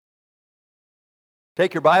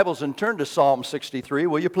Take your Bibles and turn to Psalm 63,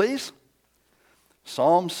 will you please?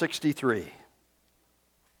 Psalm 63.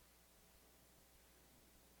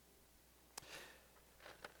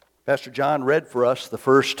 Pastor John read for us the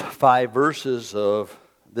first 5 verses of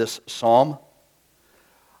this psalm.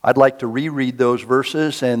 I'd like to reread those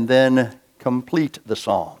verses and then complete the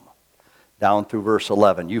psalm down through verse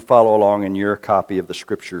 11. You follow along in your copy of the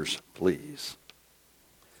Scriptures, please.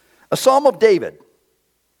 A psalm of David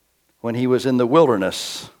when he was in the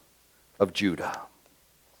wilderness of Judah.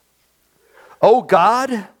 O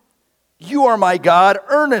God, you are my God,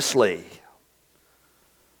 earnestly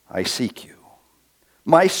I seek you.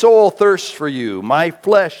 My soul thirsts for you, my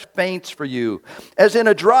flesh faints for you, as in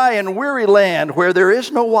a dry and weary land where there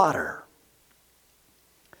is no water.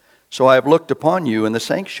 So I have looked upon you in the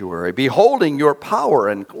sanctuary, beholding your power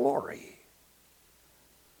and glory.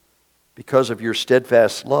 Because of your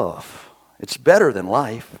steadfast love, it's better than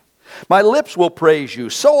life. My lips will praise you,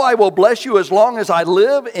 so I will bless you as long as I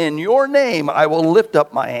live. In your name I will lift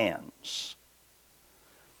up my hands.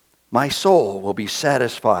 My soul will be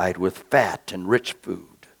satisfied with fat and rich food,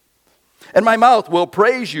 and my mouth will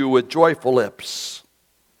praise you with joyful lips.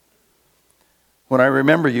 When I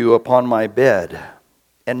remember you upon my bed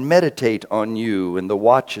and meditate on you in the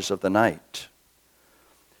watches of the night,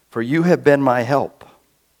 for you have been my help,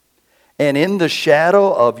 and in the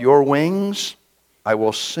shadow of your wings I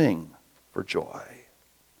will sing for joy.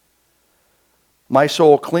 My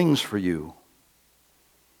soul clings for you.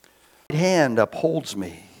 Your hand upholds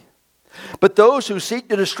me. But those who seek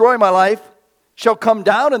to destroy my life shall come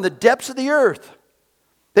down in the depths of the earth.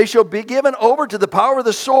 They shall be given over to the power of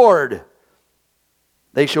the sword.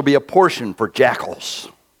 They shall be a portion for jackals.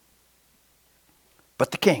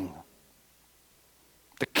 But the king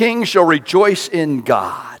shall rejoice in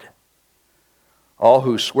God. All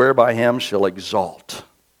who swear by him shall exalt,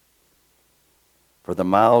 for the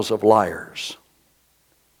mouths of liars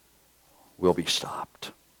will be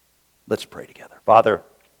stopped. Let's pray together. Father,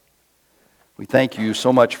 we thank you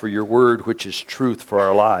so much for your word, which is truth for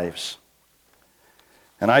our lives.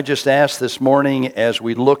 And I just ask this morning, as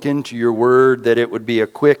we look into your word, that it would be a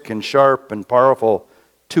quick and sharp and powerful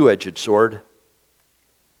two-edged sword.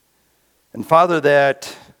 And Father,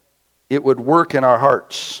 that it would work in our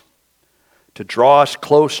hearts to draw us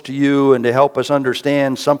close to you and to help us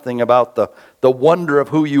understand something about the wonder of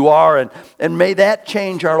who you are, and may that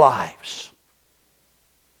change our lives.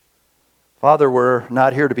 Father, we're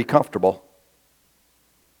not here to be comfortable.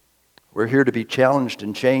 We're here to be challenged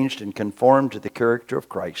and changed and conformed to the character of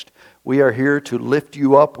Christ. We are here to lift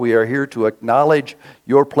you up. We are here to acknowledge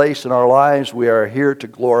your place in our lives. We are here to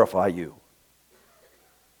glorify you.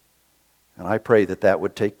 And I pray that that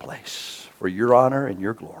would take place for your honor and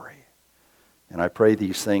your glory. And I pray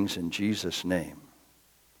these things in Jesus' name.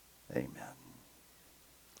 Amen.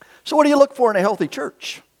 So what do you look for in a healthy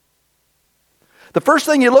church? The first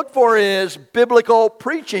thing you look for is biblical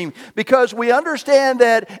preaching, because we understand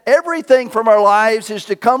that everything from our lives is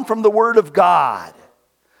to come from the Word of God.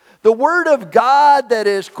 The Word of God that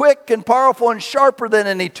is quick and powerful and sharper than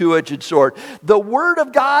any two-edged sword. The Word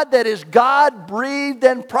of God that is God-breathed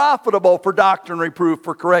and profitable for doctrine, reproof,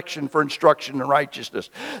 for correction, for instruction in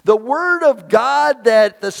righteousness. The Word of God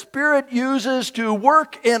that the Spirit uses to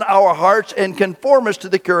work in our hearts and conform us to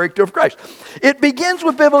the character of Christ. It begins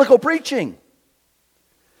with biblical preaching.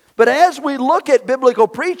 But as we look at biblical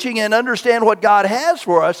preaching and understand what God has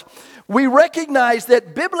for us, we recognize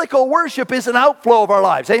that biblical worship is an outflow of our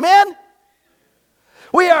lives. Amen?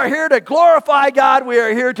 We are here to glorify God. We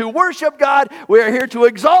are here to worship God. We are here to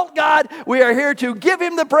exalt God. We are here to give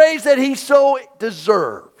Him the praise that He so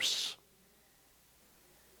deserves.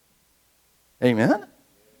 Amen?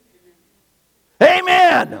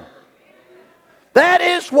 Amen! That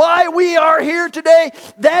is why we are here today.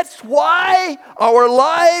 That's why our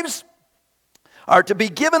lives are to be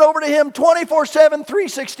given over to Him 24/7,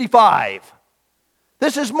 365.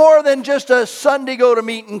 This is more than just a Sunday go to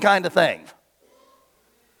meeting kind of thing.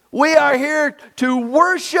 We are here to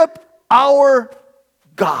worship our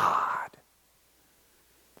God.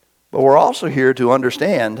 But we're also here to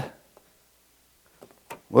understand,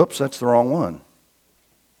 whoops, that's the wrong one.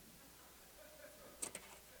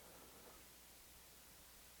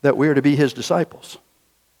 That we are to be His disciples.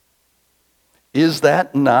 Is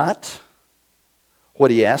that not what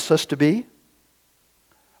He asks us to be?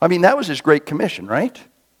 I mean, that was His great commission, right?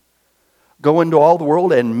 Go into all the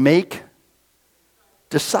world and make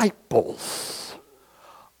disciples.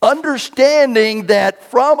 Understanding that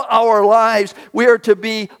from our lives we are to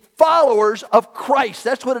be followers of Christ.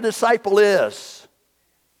 That's what a disciple is.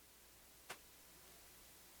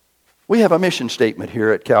 We have a mission statement here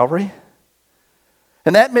at Calvary.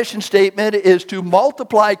 And that mission statement is to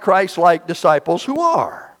multiply Christ-like disciples who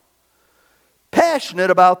are passionate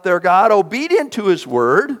about their God, obedient to His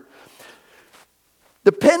Word,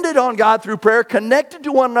 dependent on God through prayer, connected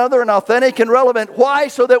to one another, and authentic and relevant. Why?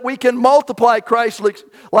 So that we can multiply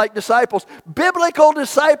Christ-like disciples. Biblical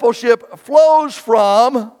discipleship flows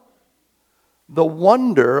from the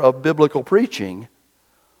wonder of biblical preaching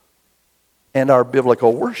and our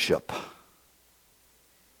biblical worship.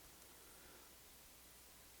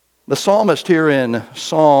 The psalmist here in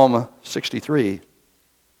Psalm 63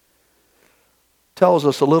 tells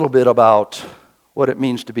us a little bit about what it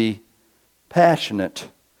means to be passionate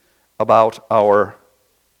about our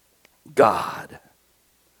God.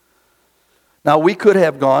 Now, we could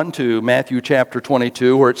have gone to Matthew chapter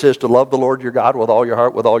 22 where it says to love the Lord your God with all your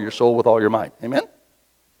heart, with all your soul, with all your might. Amen?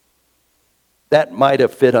 That might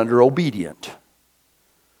have fit under obedient.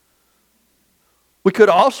 We could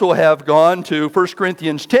also have gone to 1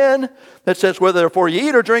 Corinthians 10 that says, whether therefore you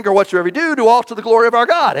eat or drink or whatsoever you do, do all to the glory of our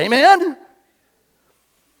God. Amen?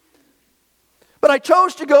 But I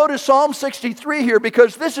chose to go to Psalm 63 here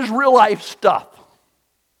because this is real life stuff.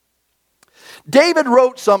 David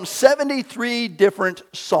wrote some 73 different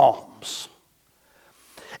psalms.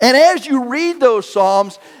 And as you read those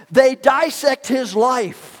psalms, they dissect his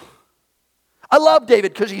life. I love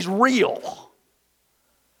David because he's real.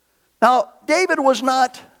 Now, David was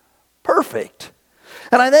not perfect.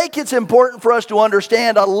 And I think it's important for us to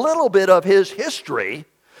understand a little bit of his history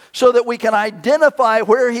so that we can identify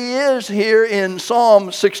where he is here in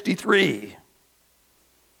Psalm 63.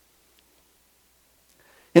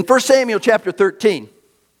 In 1 Samuel chapter 13,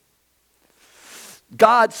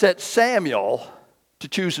 God set Samuel to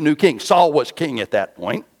choose a new king. Saul was king at that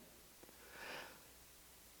point.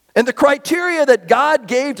 And the criteria that God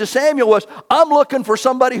gave to Samuel was, I'm looking for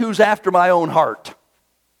somebody who's after my own heart.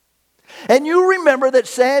 And you remember that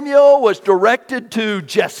Samuel was directed to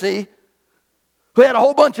Jesse, who had a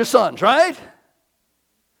whole bunch of sons, right?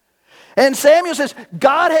 And Samuel says,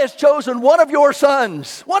 God has chosen one of your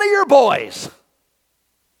sons, one of your boys.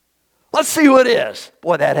 Let's see who it is.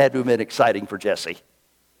 Boy, that had to have been exciting for Jesse.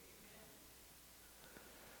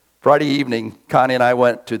 Friday evening, Connie and I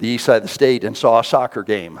went to the east side of the state and saw a soccer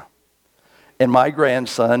game. And my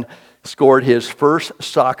grandson scored his first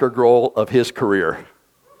soccer goal of his career.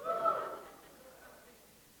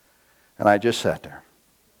 And I just sat there.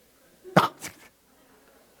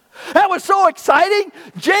 That was so exciting.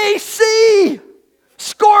 JC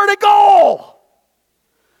scored a goal.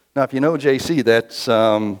 Now, if you know JC, that's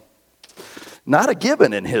not a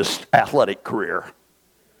given in his athletic career.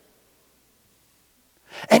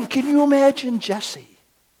 And can you imagine Jesse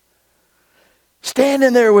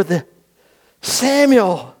standing there with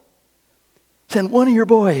Samuel saying, one of your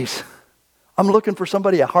boys, I'm looking for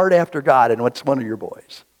somebody a heart after God, and it's one of your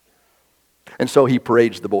boys. And so he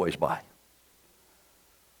parades the boys by.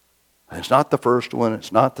 And it's not the first one,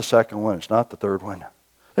 it's not the second one, it's not the third one.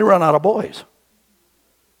 They run out of boys.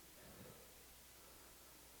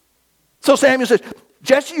 So Samuel says,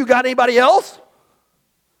 Jesse, you got anybody else?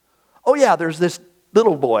 Oh yeah, there's this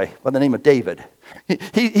little boy by the name of David.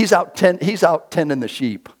 He's out tending the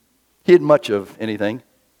sheep. He hadn't much of anything.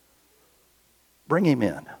 Bring him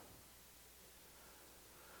in.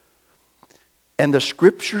 And the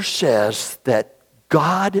scripture says that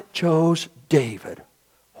God chose David.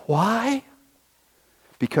 Why?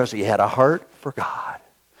 Because he had a heart for God.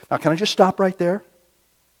 Now, can I just stop right there?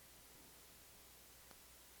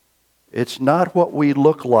 It's not what we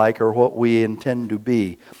look like or what we intend to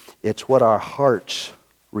be. It's what our hearts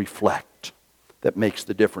reflect that makes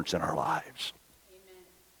the difference in our lives. Amen.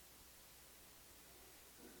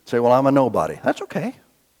 Say, well, I'm a nobody. That's okay.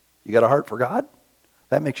 You got a heart for God?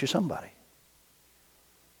 That makes you somebody.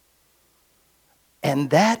 And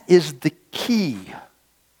that is the key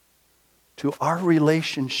to our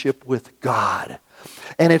relationship with God.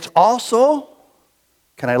 And it's also,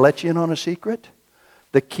 can I let you in on a secret?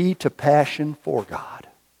 The key to passion for God.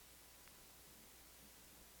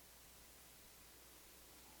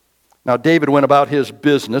 Now, David went about his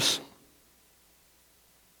business.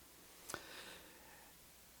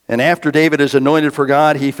 And after David is anointed for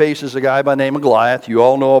God, he faces a guy by the name of Goliath. You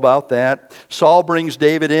all know about that. Saul brings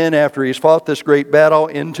David in after he's fought this great battle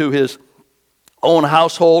into his own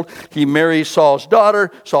household. He marries Saul's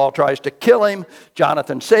daughter. Saul tries to kill him.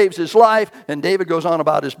 Jonathan saves his life. And David goes on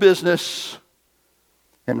about his business.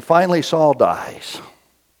 And finally, Saul dies.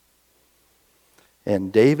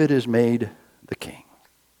 And David is made the king.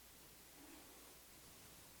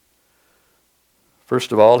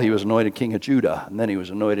 First of all, he was anointed king of Judah, and then he was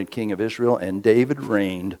anointed king of Israel, and David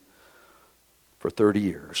reigned for 30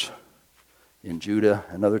 years. in Judah,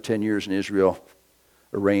 another 10 years in Israel,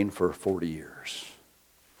 reigned for 40 years.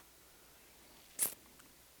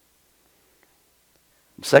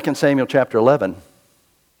 In 2 Samuel chapter 11,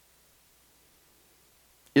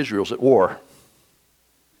 Israel's at war.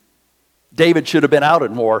 David should have been out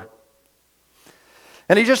in war.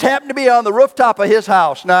 And he just happened to be on the rooftop of his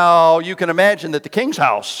house. Now, you can imagine that the king's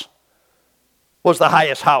house was the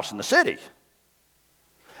highest house in the city.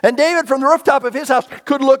 And David, from the rooftop of his house,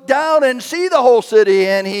 could look down and see the whole city,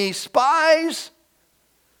 and he spies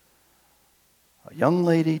a young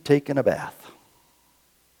lady taking a bath.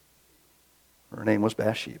 Her name was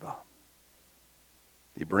Bathsheba.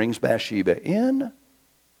 He brings Bathsheba in,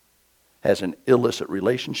 has an illicit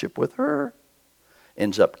relationship with her,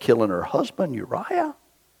 ends up killing her husband, Uriah.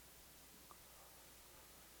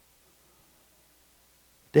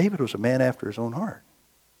 David was a man after his own heart.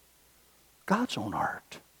 God's own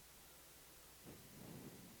heart.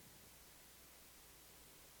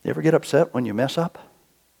 You ever get upset when you mess up?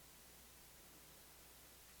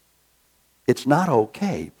 It's not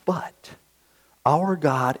okay, but our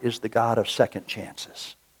God is the God of second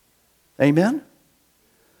chances. Amen?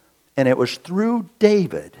 And it was through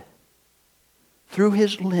David, through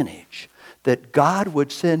his lineage, that God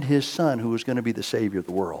would send his son who was going to be the Savior of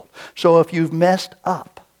the world. So if you've messed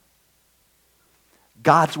up,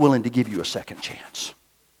 God's willing to give you a second chance.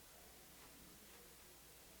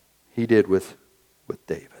 He did with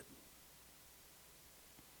David.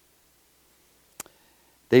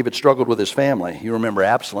 David struggled with his family. You remember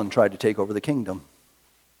Absalom tried to take over the kingdom.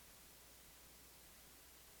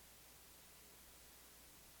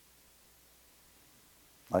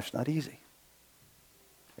 Life's not easy.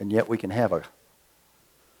 And yet we can have a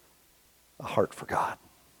heart for God.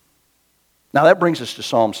 Now that brings us to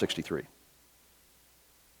Psalm 63.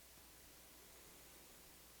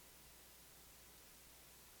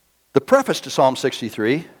 The preface to Psalm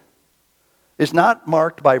 63 is not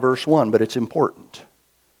marked by verse 1, but it's important.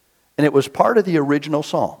 And it was part of the original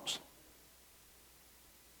Psalms.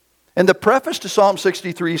 And the preface to Psalm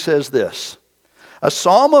 63 says this: a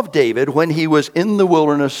psalm of David when he was in the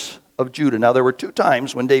wilderness of Judah. Now there were two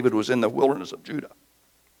times when David was in the wilderness of Judah.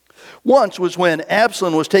 Once was when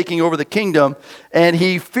Absalom was taking over the kingdom and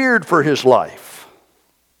he feared for his life.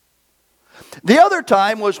 The other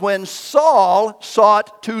time was when Saul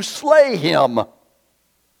sought to slay him.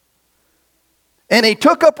 And he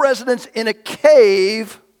took up residence in a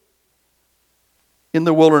cave in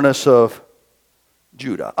the wilderness of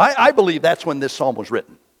Judah. I believe that's when this psalm was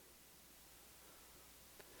written.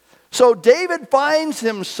 So David finds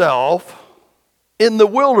himself in the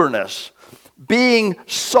wilderness being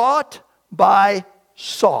sought by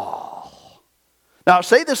Saul. Now, I'll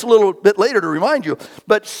say this a little bit later to remind you,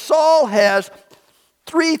 but Saul has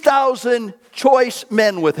 3,000 choice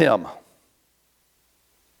men with him.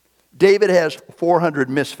 David has 400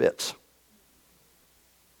 misfits.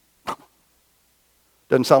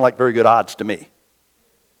 Doesn't sound like very good odds to me.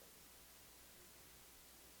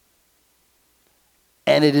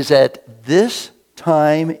 And it is at this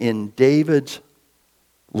time in David's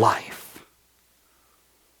life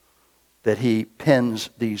that he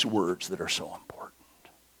pens these words that are so important.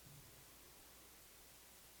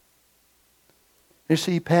 You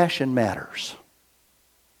see, passion matters.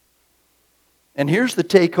 And here's the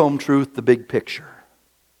take-home truth, the big picture.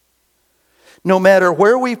 No matter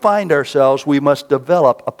where we find ourselves, we must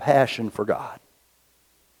develop a passion for God.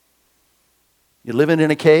 You living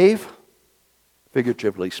in a cave?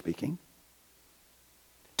 Figuratively speaking.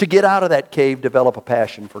 To get out of that cave, develop a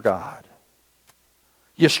passion for God.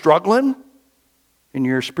 You struggling in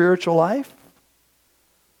your spiritual life?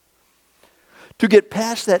 To get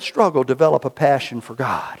past that struggle, develop a passion for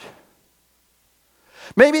God.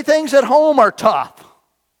 Maybe things at home are tough.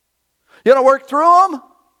 You want to work through them?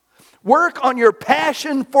 Work on your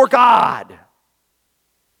passion for God.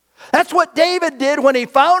 That's what David did when he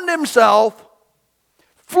found himself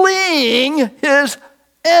fleeing his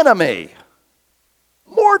enemy,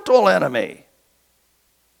 mortal enemy.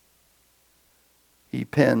 He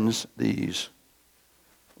pens these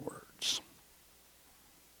words.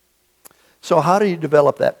 So how do you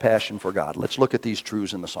develop that passion for God? Let's look at these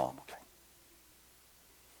truths in the psalm. Okay.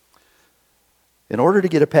 In order to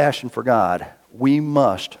get a passion for God, we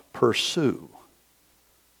must pursue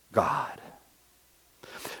God.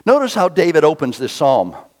 Notice how David opens this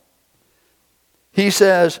psalm. He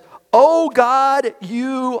says, "Oh God,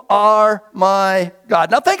 you are my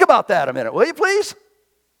God." Now think about that a minute, will you please?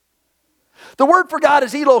 The word for God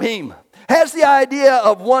is Elohim. Has the idea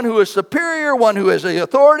of one who is superior, one who is the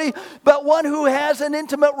authority, but one who has an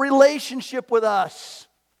intimate relationship with us.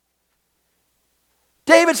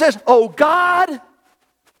 David says, oh God,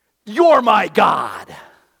 you're my God.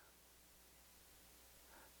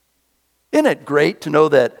 Isn't it great to know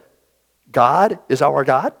that God is our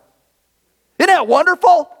God? Isn't that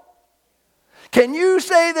wonderful? Can you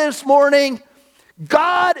say this morning,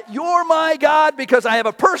 God, you're my God because I have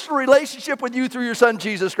a personal relationship with you through your Son,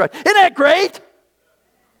 Jesus Christ? Isn't that great?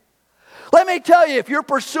 Let me tell you, if you're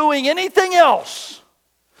pursuing anything else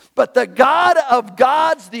but the God of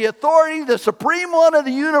gods, the authority, the supreme one of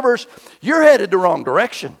the universe, you're headed the wrong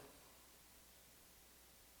direction.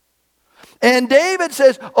 And David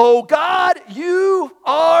says, oh God, you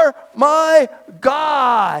are my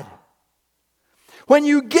God. When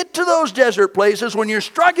you get to those desert places, when you're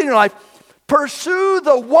struggling in your life, pursue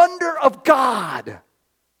the wonder of God.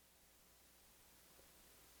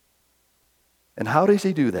 And how does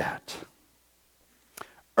he do that?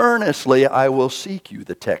 Earnestly I will seek you,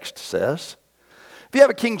 the text says. If you have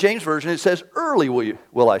a King James Version, it says, early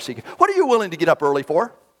will I seek you. What are you willing to get up early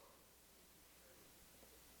for?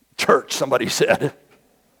 Church, somebody said.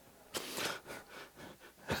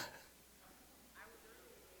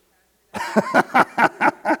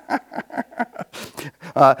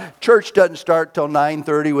 Church doesn't start till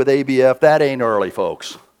 9:30 with ABF. That ain't early,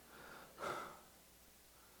 folks.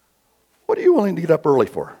 What are you willing to get up early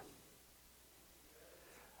for?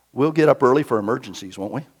 We'll get up early for emergencies,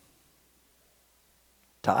 won't we?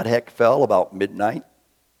 Todd Heck fell about midnight.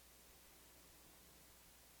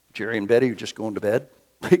 Jerry and Betty were just going to bed.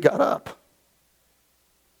 They got up.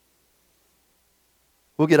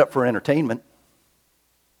 We'll get up for entertainment.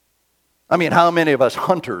 I mean, how many of us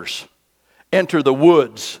hunters enter the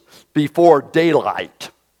woods before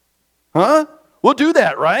daylight? Huh? We'll do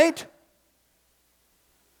that, right?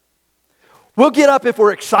 We'll get up if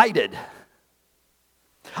we're excited.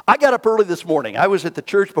 I got up early this morning. I was at the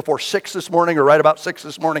church before 6 this morning, or right about 6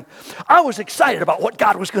 this morning. I was excited about what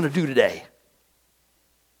God was going to do today.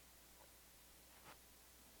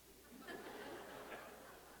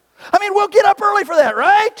 I mean, we'll get up early for that,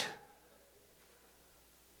 right?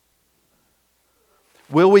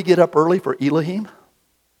 Will we get up early for Elohim?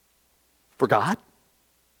 For God?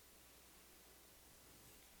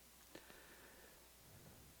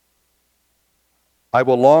 I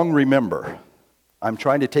will long remember. I'm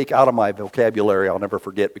trying to take out of my vocabulary, I'll never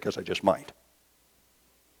forget because I just might.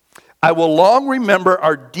 I will long remember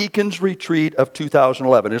our deacon's retreat of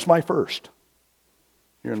 2011. It's my first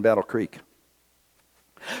here in Battle Creek.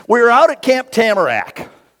 We were out at Camp Tamarack.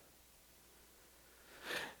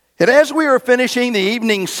 And as we were finishing the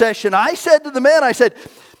evening session, I said to the men, I said,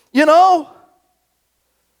 you know,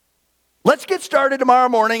 let's get started tomorrow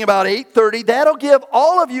morning about 8:30. That'll give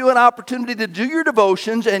all of you an opportunity to do your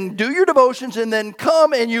devotions and then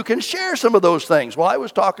come and you can share some of those things. Well, I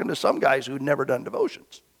was talking to some guys who'd never done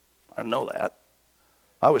devotions. I didn't know that.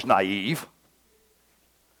 I was naive.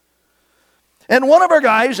 And one of our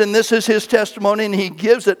guys, and this is his testimony, and he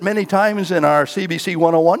gives it many times in our CBC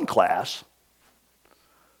 101 class,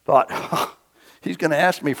 thought, he's going to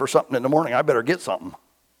ask me for something in the morning. I better get something.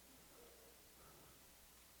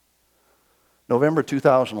 November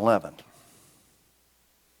 2011.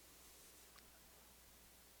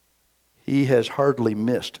 He has hardly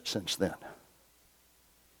missed since then.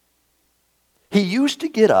 He used to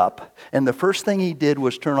get up, and the first thing he did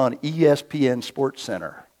was turn on ESPN Sports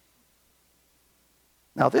Center.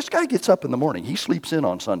 Now, this guy gets up in the morning. He sleeps in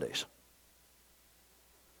on Sundays.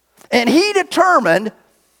 And he determined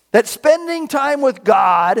that spending time with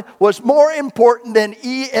God was more important than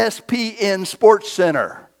ESPN Sports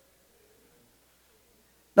Center.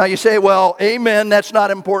 Now you say, well, amen, that's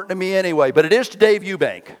not important to me anyway, but it is to Dave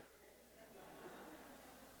Eubank.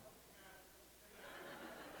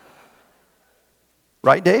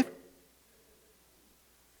 Right, Dave?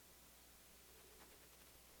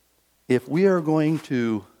 If we are going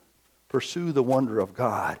to pursue the wonder of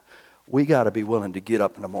God, we got to be willing to get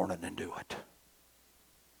up in the morning and do it.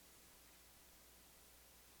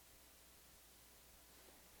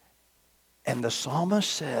 And the psalmist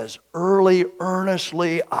says, early,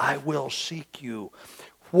 earnestly, I will seek you.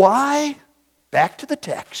 Why? Back to the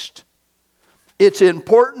text. It's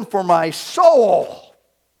important for my soul.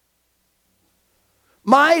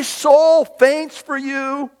 My soul faints for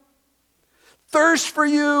you, thirsts for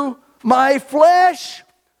you. My flesh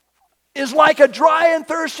is like a dry and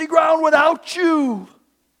thirsty ground without you.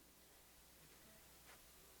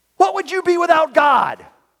 What would you be without God?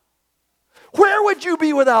 Where would you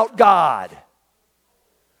be without God?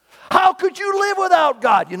 How could you live without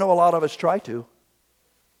God? You know, a lot of us try to.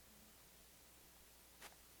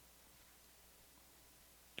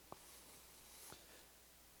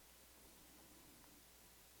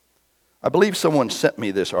 I believe someone sent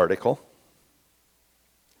me this article.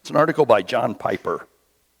 It's an article by John Piper.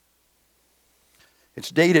 It's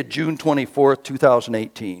dated June 24th,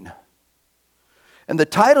 2018. And the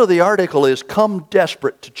title of the article is Come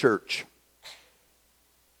Desperate to Church.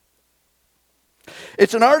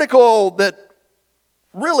 It's an article that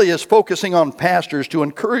really is focusing on pastors to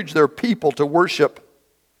encourage their people to worship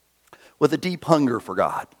with a deep hunger for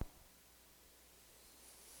God.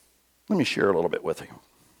 Let me share a little bit with you.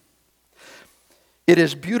 It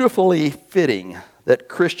is beautifully fitting that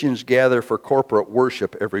Christians gather for corporate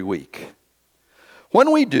worship every week.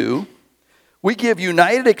 When we do, we give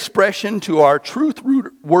united expression to our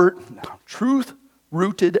truth-rooted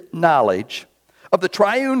knowledge of the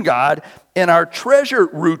triune God and our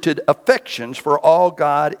treasure-rooted affections for all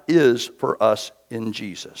God is for us in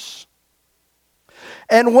Jesus.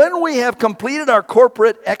 And when we have completed our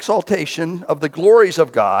corporate exaltation of the glories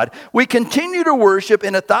of God, we continue to worship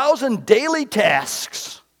in 1,000 daily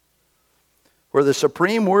tasks where the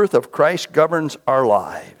supreme worth of Christ governs our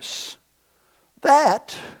lives.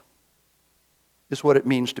 That is what it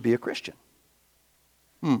means to be a Christian.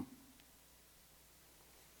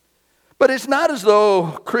 But it's not as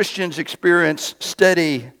though Christians experience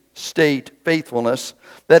steady state faithfulness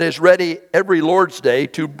that is ready every Lord's Day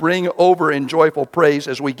to bring over in joyful praise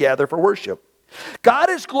as we gather for worship. God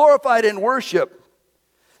is glorified in worship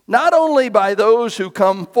not only by those who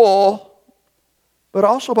come full, but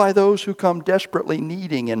also by those who come desperately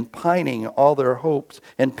needing and pining all their hopes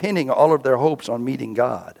and pinning all of their hopes on meeting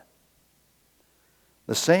God.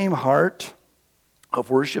 The same heart of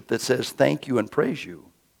worship that says thank you and praise you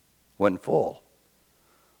when full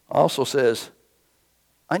also says,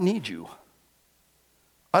 I need you.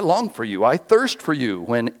 I long for you. I thirst for you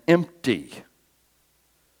when empty.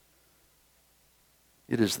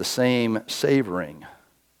 It is the same savoring,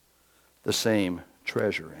 the same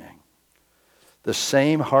treasuring, the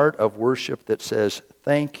same heart of worship that says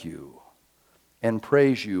thank you and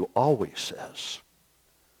praise you always says,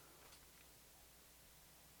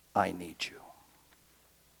 I need you.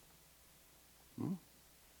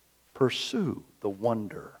 Pursue the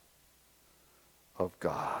wonder of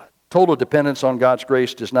God. Total dependence on God's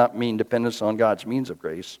grace does not mean dependence on God's means of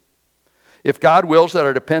grace. If God wills that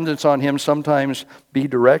our dependence on Him sometimes be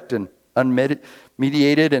direct and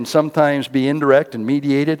unmediated and sometimes be indirect and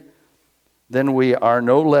mediated, then we are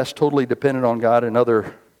no less totally dependent on God in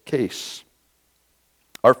other case.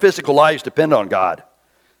 Our physical lives depend on God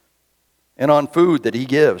and on food that He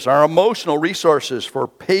gives. Our emotional resources for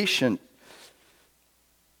patient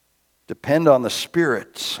depend on the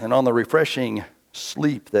Spirit and on the refreshing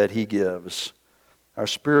sleep that He gives. Our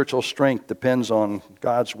spiritual strength depends on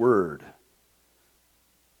God's Word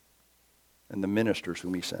and the ministers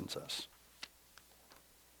whom He sends us.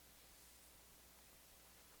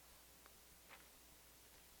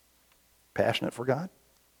 Passionate for God?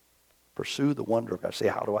 Pursue the wonder of God. Say,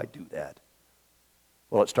 how do I do that?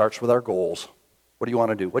 Well, it starts with our goals. What do you want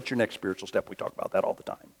to do? What's your next spiritual step? We talk about that all the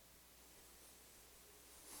time.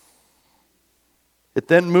 It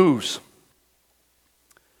then moves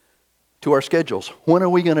to our schedules. When are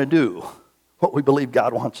we going to do what we believe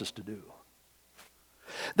God wants us to do?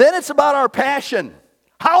 Then it's about our passion.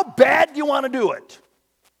 How bad do you want to do it?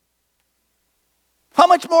 How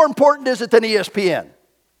much more important is it than ESPN?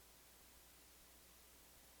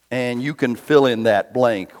 And you can fill in that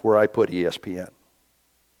blank where I put ESPN.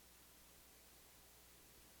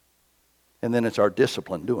 And then it's our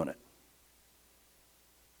discipline doing it.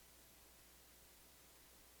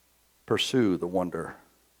 Pursue the wonder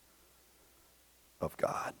of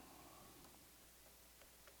God.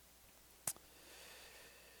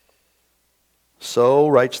 So,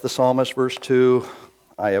 writes the psalmist, verse 2,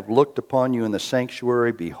 I have looked upon you in the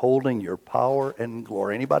sanctuary, beholding your power and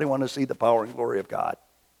glory. Anybody want to see the power and glory of God?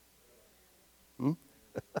 You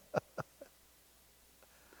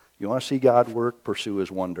want to see God work? Pursue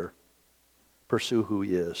His wonder. Pursue who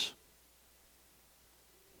He is.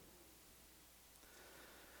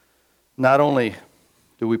 Not only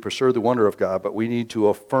do we pursue the wonder of God, but we need to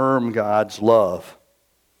affirm God's love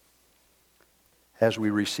as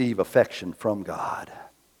we receive affection from God.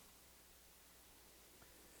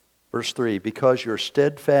 Verse 3, because your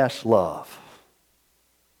steadfast love,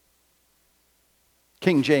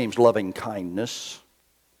 King James, loving kindness,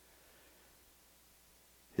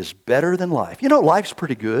 is better than life. You know, life's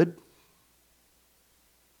pretty good.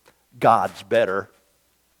 God's better.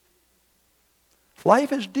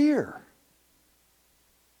 Life is dear.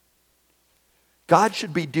 God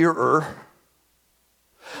should be dearer.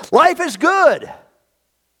 Life is good.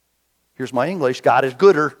 Here's my English. God is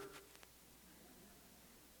gooder.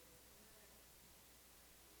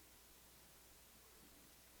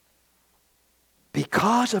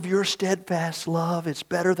 Because of your steadfast love, it's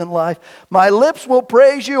better than life. My lips will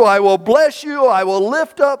praise you. I will bless you. I will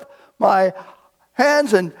lift up my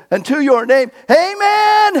hands and to your name.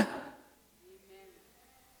 Amen.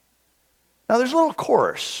 Now there's a little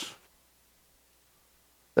chorus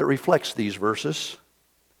that reflects these verses.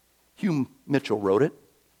 Hugh Mitchell wrote it.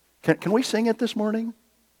 Can we sing it this morning?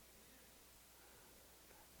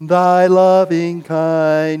 Thy loving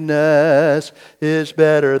kindness is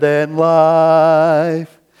better than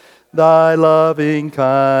life. Thy loving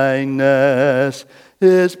kindness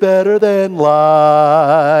is better than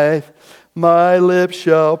life. My lips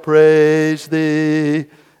shall praise thee,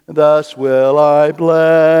 thus will I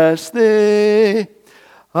bless thee.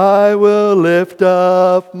 I will lift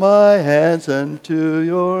up my hands unto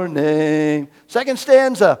your name. Second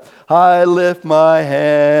stanza. I lift my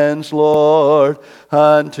hands, Lord,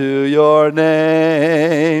 unto your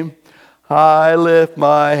name. I lift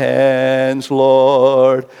my hands,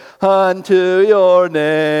 Lord, unto your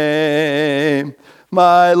name.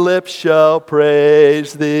 My lips shall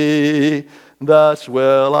praise thee, thus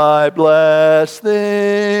will I bless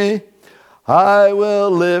thee. I will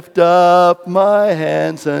lift up my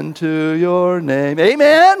hands unto your name.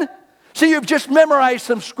 Amen? See, you've just memorized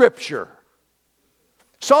some scripture.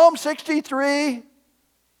 Psalm 63,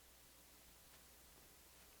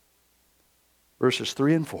 verses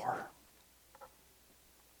 3 and 4.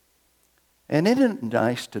 And isn't it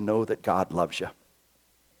nice to know that God loves you?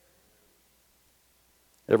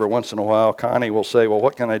 Every once in a while, Connie will say, well,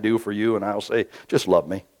 what can I do for you? And I'll say, just love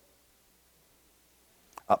me.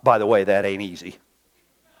 By the way, that ain't easy.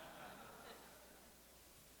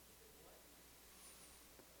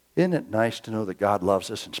 Isn't it nice to know that God loves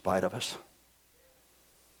us in spite of us?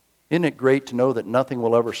 Isn't it great to know that nothing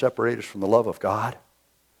will ever separate us from the love of God?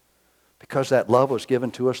 Because that love was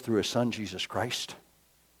given to us through His Son, Jesus Christ.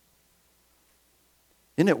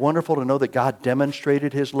 Isn't it wonderful to know that God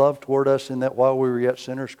demonstrated His love toward us in that while we were yet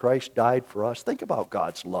sinners, Christ died for us? Think about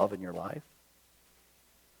God's love in your life.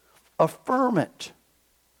 Affirm it.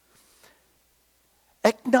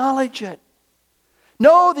 Acknowledge it.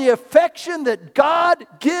 Know the affection that God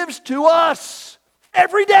gives to us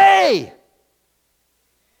every day.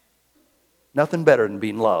 Nothing better than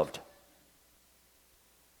being loved.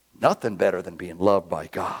 Nothing better than being loved by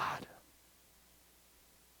God.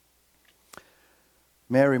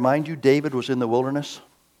 May I remind you, David was in the wilderness.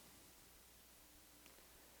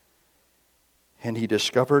 And he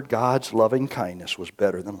discovered God's loving kindness was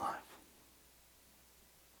better than life.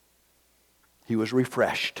 He was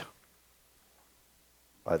refreshed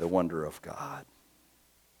by the wonder of God.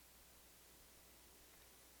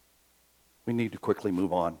 We need to quickly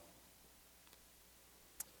move on.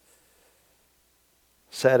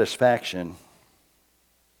 Satisfaction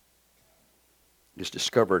is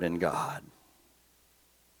discovered in God.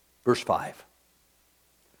 Verse 5.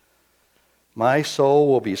 My soul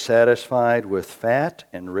will be satisfied with fat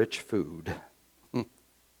and rich food,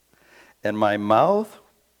 and my mouth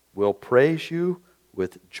will praise you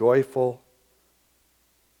with joyful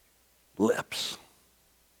lips.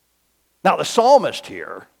 Now the psalmist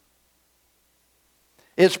here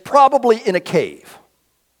is probably in a cave.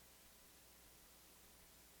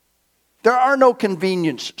 There are no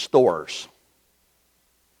convenience stores.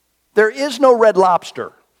 There is no Red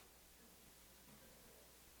Lobster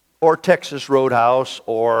or Texas Roadhouse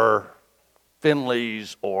or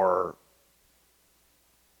Finley's or...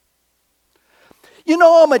 You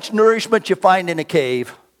know how much nourishment you find in a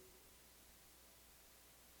cave?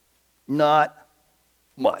 Not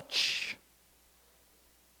much.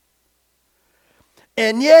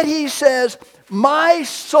 And yet he says, my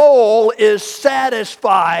soul is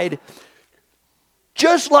satisfied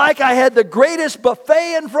just like I had the greatest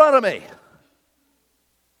buffet in front of me.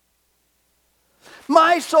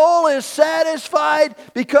 My soul is satisfied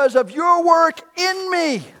because of your work in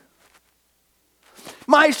me.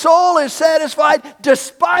 My soul is satisfied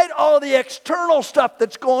despite all the external stuff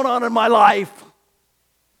that's going on in my life.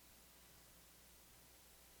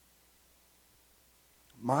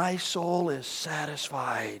 My soul is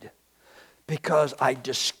satisfied because I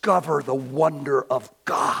discover the wonder of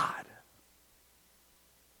God.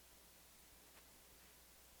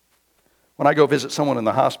 When I go visit someone in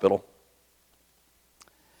the hospital,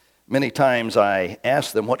 many times I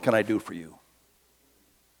ask them, what can I do for you?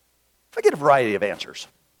 I get a variety of answers.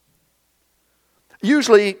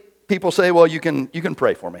 Usually people say, well, you can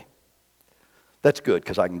pray for me. That's good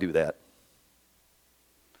because I can do that.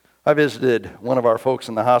 I visited one of our folks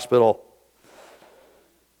in the hospital,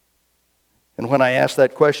 and when I asked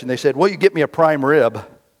that question, they said, will you get me a prime rib?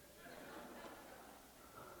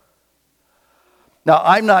 Now,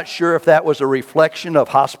 I'm not sure if that was a reflection of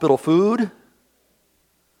hospital food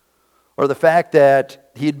or the fact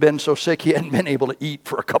that he'd been so sick he hadn't been able to eat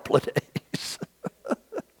for a couple of days.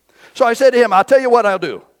 So I said to him, I'll tell you what I'll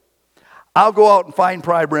do. I'll go out and find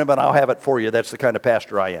prime rib and I'll have it for you. That's the kind of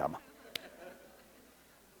pastor I am.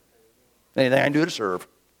 Anything I can do to serve.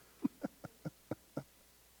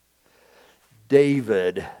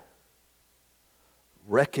 David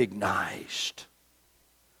recognized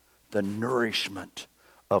the nourishment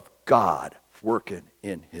of God working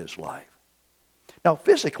in his life. Now,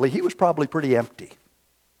 physically, he was probably pretty empty.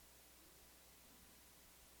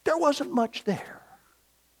 There wasn't much there.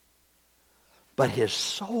 But his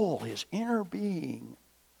soul, his inner being,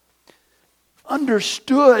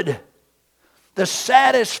 understood the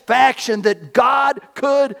satisfaction that God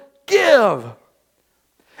could give.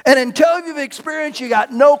 And until you've experienced, you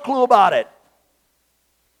got no clue about it.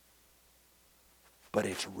 But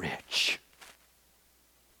it's rich.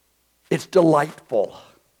 It's delightful.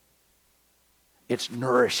 It's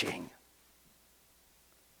nourishing.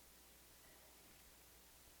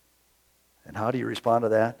 And how do you respond to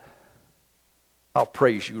that? I'll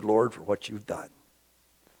praise you, Lord, for what you've done.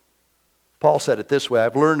 Paul said it this way,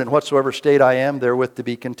 I've learned in whatsoever state I am, therewith to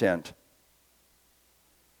be content.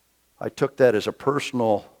 I took that as a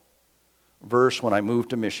personal verse when I moved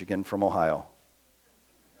to Michigan from Ohio.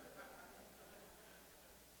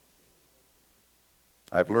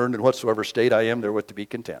 I've learned in whatsoever state I am, therewith to be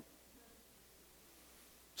content.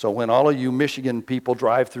 So when all of you Michigan people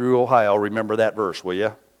drive through Ohio, remember that verse, will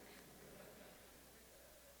you?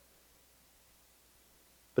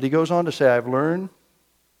 But he goes on to say, I've learned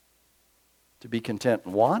to be content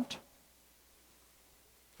in want.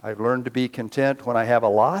 I've learned to be content when I have a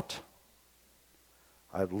lot.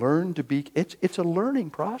 I've learned to be, it's a learning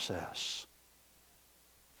process.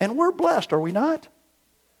 And we're blessed, are we not?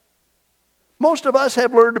 Most of us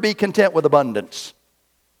have learned to be content with abundance.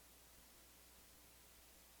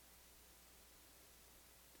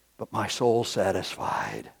 But my soul's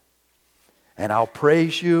satisfied. And I'll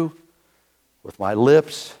praise you with my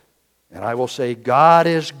lips, and I will say, God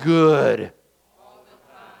is good.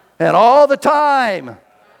 And all the time,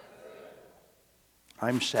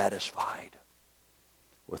 I'm satisfied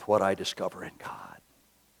with what I discover in God.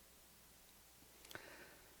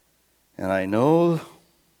 And I know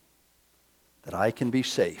that I can be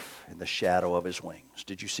safe in the shadow of his wings.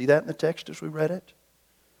 Did you see that in the text as we read it?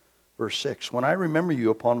 Verse 6, when I remember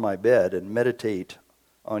you upon my bed and meditate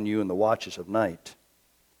on you in the watches of night,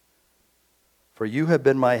 for you have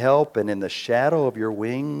been my help, and in the shadow of your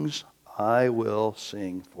wings I will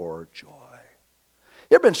sing for joy.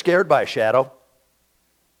 You ever been scared by a shadow?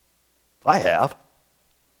 I have.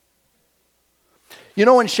 You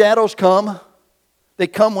know when shadows come? They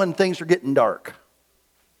come when things are getting dark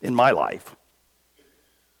in my life.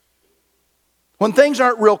 When things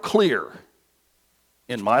aren't real clear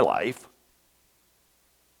in my life.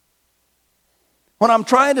 When I'm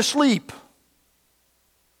trying to sleep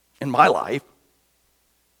in my life.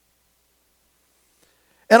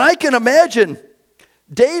 And I can imagine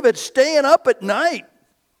David staying up at night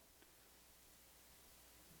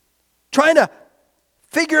trying to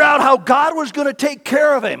figure out how God was going to take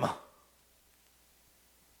care of him.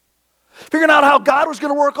 Figuring out how God was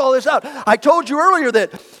going to work all this out. I told you earlier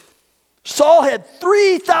that Saul had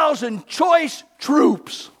 3,000 choice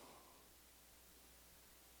troops.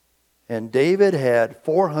 And David had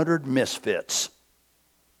 400 misfits.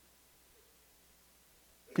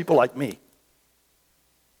 People like me.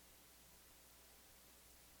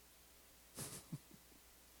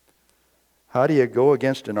 How do you go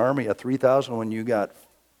against an army of 3,000 when you got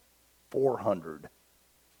 400?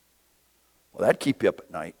 Well, that'd keep you up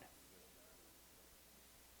at night.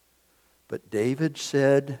 But David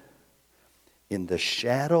said, in the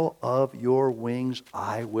shadow of your wings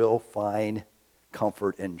I will find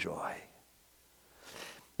comfort and joy.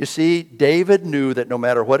 You see, David knew that no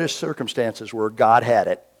matter what his circumstances were, God had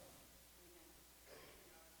it.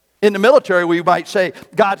 In the military, we might say,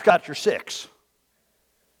 God's got your six.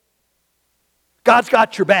 God's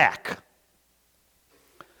got your back.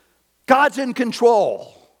 God's in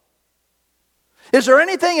control. Is there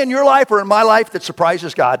anything in your life or in my life that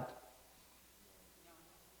surprises God?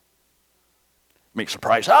 It may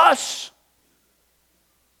surprise us,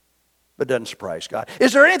 but doesn't surprise God.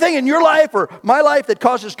 Is there anything in your life or my life that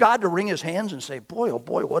causes God to wring his hands and say, boy, oh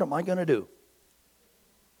boy, what am I going to do?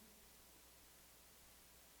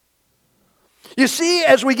 You see,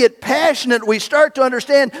 as we get passionate, we start to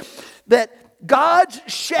understand that God's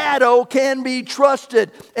shadow can be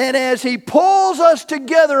trusted. And as he pulls us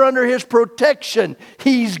together under his protection,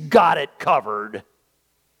 he's got it covered.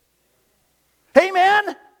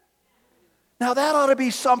 Amen? Now that ought to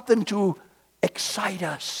be something to excite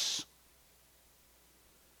us.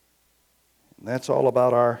 And that's all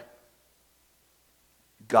about our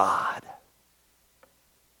God.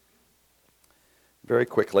 Very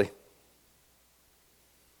quickly,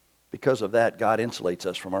 because of that, God insulates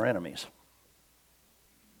us from our enemies.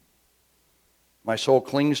 My soul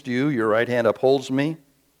clings to you, your right hand upholds me,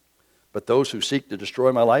 but those who seek to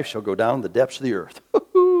destroy my life shall go down to the depths of the earth.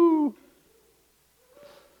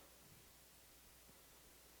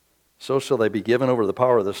 So shall they be given over to the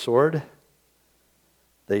power of the sword.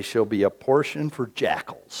 They shall be a portion for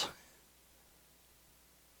jackals.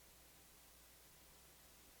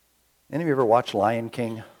 Any of you ever watched Lion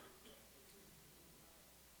King?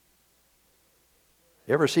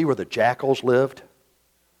 You ever see where the jackals lived?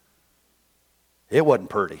 It wasn't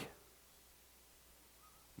pretty.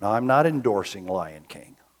 Now, I'm not endorsing Lion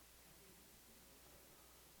King.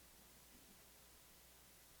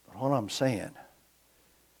 But what I'm saying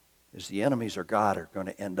is the enemies of God are going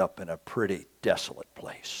to end up in a pretty desolate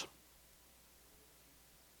place.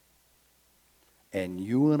 And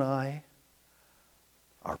you and I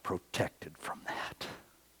are protected from that.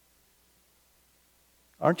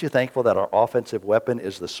 Aren't you thankful that our offensive weapon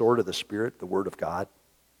is the sword of the Spirit, the Word of God?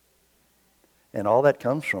 And all that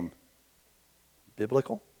comes from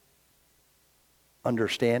biblical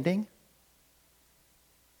understanding.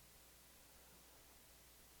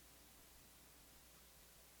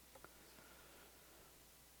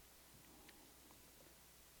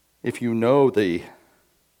 If you know the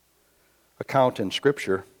account in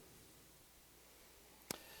Scripture,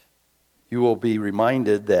 you will be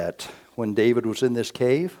reminded that when David was in this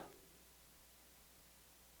cave,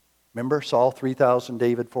 remember Saul 3,000,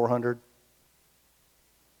 David 400?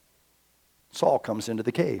 Saul comes into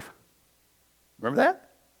the cave. Remember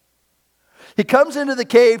that? He comes into the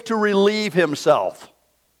cave to relieve himself.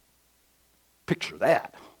 Picture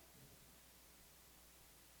that.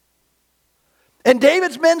 And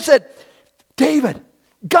David's men said, David,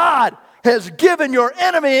 God has given your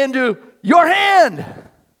enemy into your hand.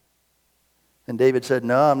 And David said,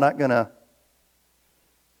 no, I'm not going to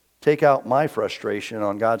take out my frustration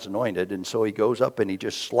on God's anointed. And so he goes up and he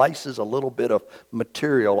just slices a little bit of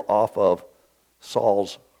material off of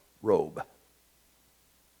Saul's robe.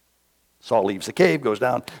 Saul leaves the cave, goes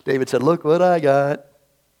down. David said, look what I got.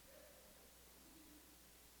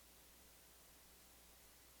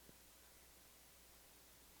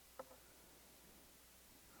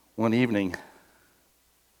 One evening,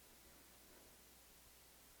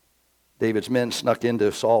 David's men snuck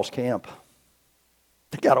into Saul's camp.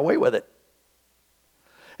 They got away with it.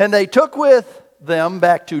 And they took with them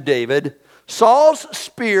back to David Saul's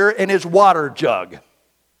spear and his water jug.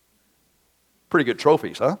 Pretty good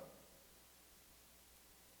trophies, huh?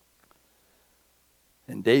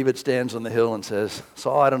 And David stands on the hill and says,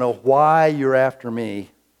 Saul, I don't know why you're after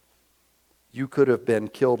me. You could have been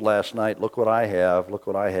killed last night. Look what I have. Look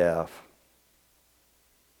what I have.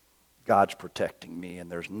 God's protecting me,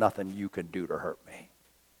 and there's nothing you can do to hurt me.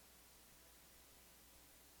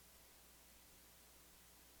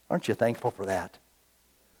 Aren't you thankful for that?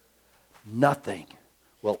 Nothing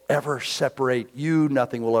will ever separate you.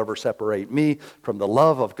 Nothing will ever separate me from the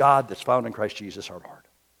love of God that's found in Christ Jesus our Lord.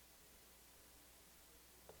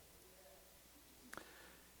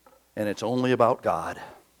 And it's only about God.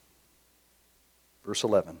 Verse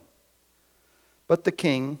 11. But the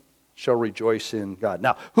king shall rejoice in God.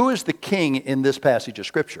 Now, who is the king in this passage of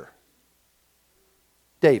Scripture?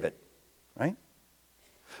 David, right?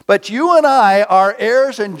 But you and I are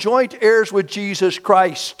heirs and joint heirs with Jesus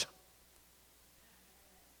Christ.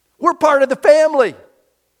 We're part of the family.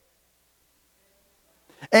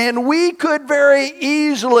 And we could very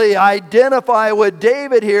easily identify with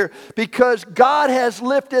David here because God has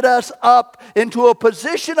lifted us up into a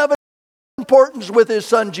position of importance with His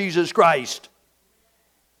Son Jesus Christ.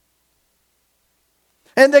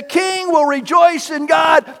 And the king will rejoice in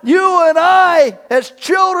God. You and I, as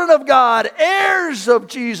children of God, heirs of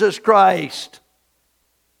Jesus Christ,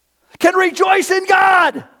 can rejoice in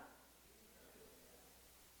God.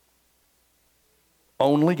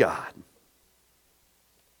 Only God.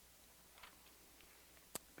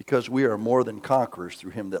 Because we are more than conquerors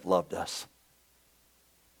through Him that loved us.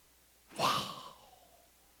 Wow.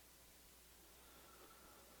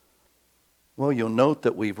 Well, you'll note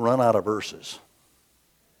that we've run out of verses.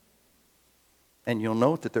 And you'll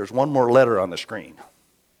note that there's one more letter on the screen.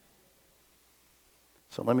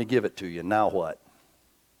 So let me give it to you. Now what?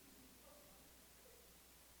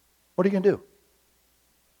 What are you going to do?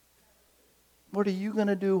 What are you going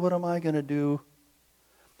to do? What am I going to do?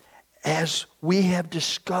 As we have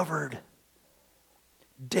discovered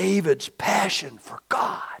David's passion for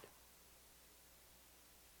God.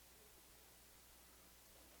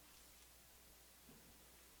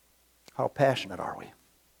 How passionate are we?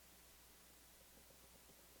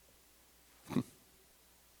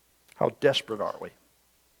 How desperate are we?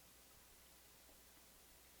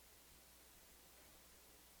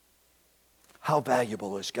 How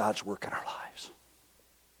valuable is God's work in our lives?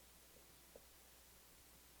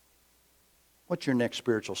 What's your next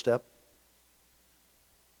spiritual step?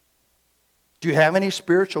 Do you have any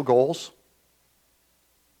spiritual goals?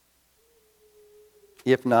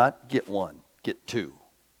 If not, get one, get two.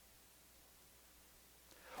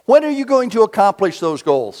 When are you going to accomplish those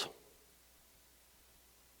goals?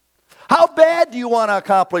 How bad do you want to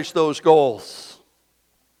accomplish those goals?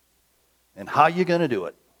 And how are you going to do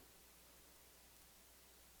it?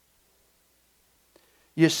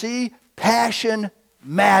 You see, passion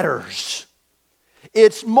matters.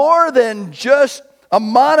 It's more than just a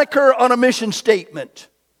moniker on a mission statement.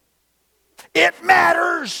 It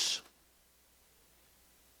matters.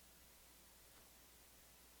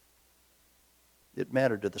 It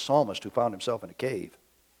mattered to the psalmist who found himself in a cave.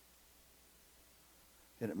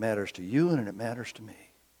 And it matters to you and it matters to me.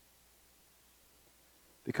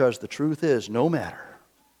 Because the truth is, no matter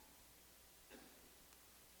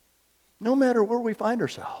where we find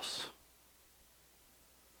ourselves,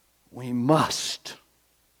 we must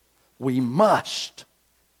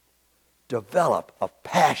develop a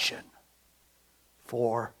passion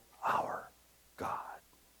for our God.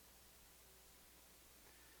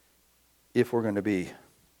 If we're going to be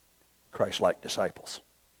Christ-like disciples.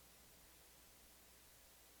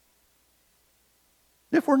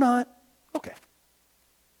 If we're not, okay.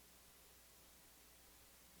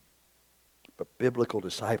 But biblical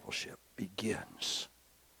discipleship begins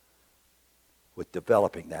with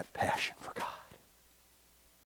developing that passion for God.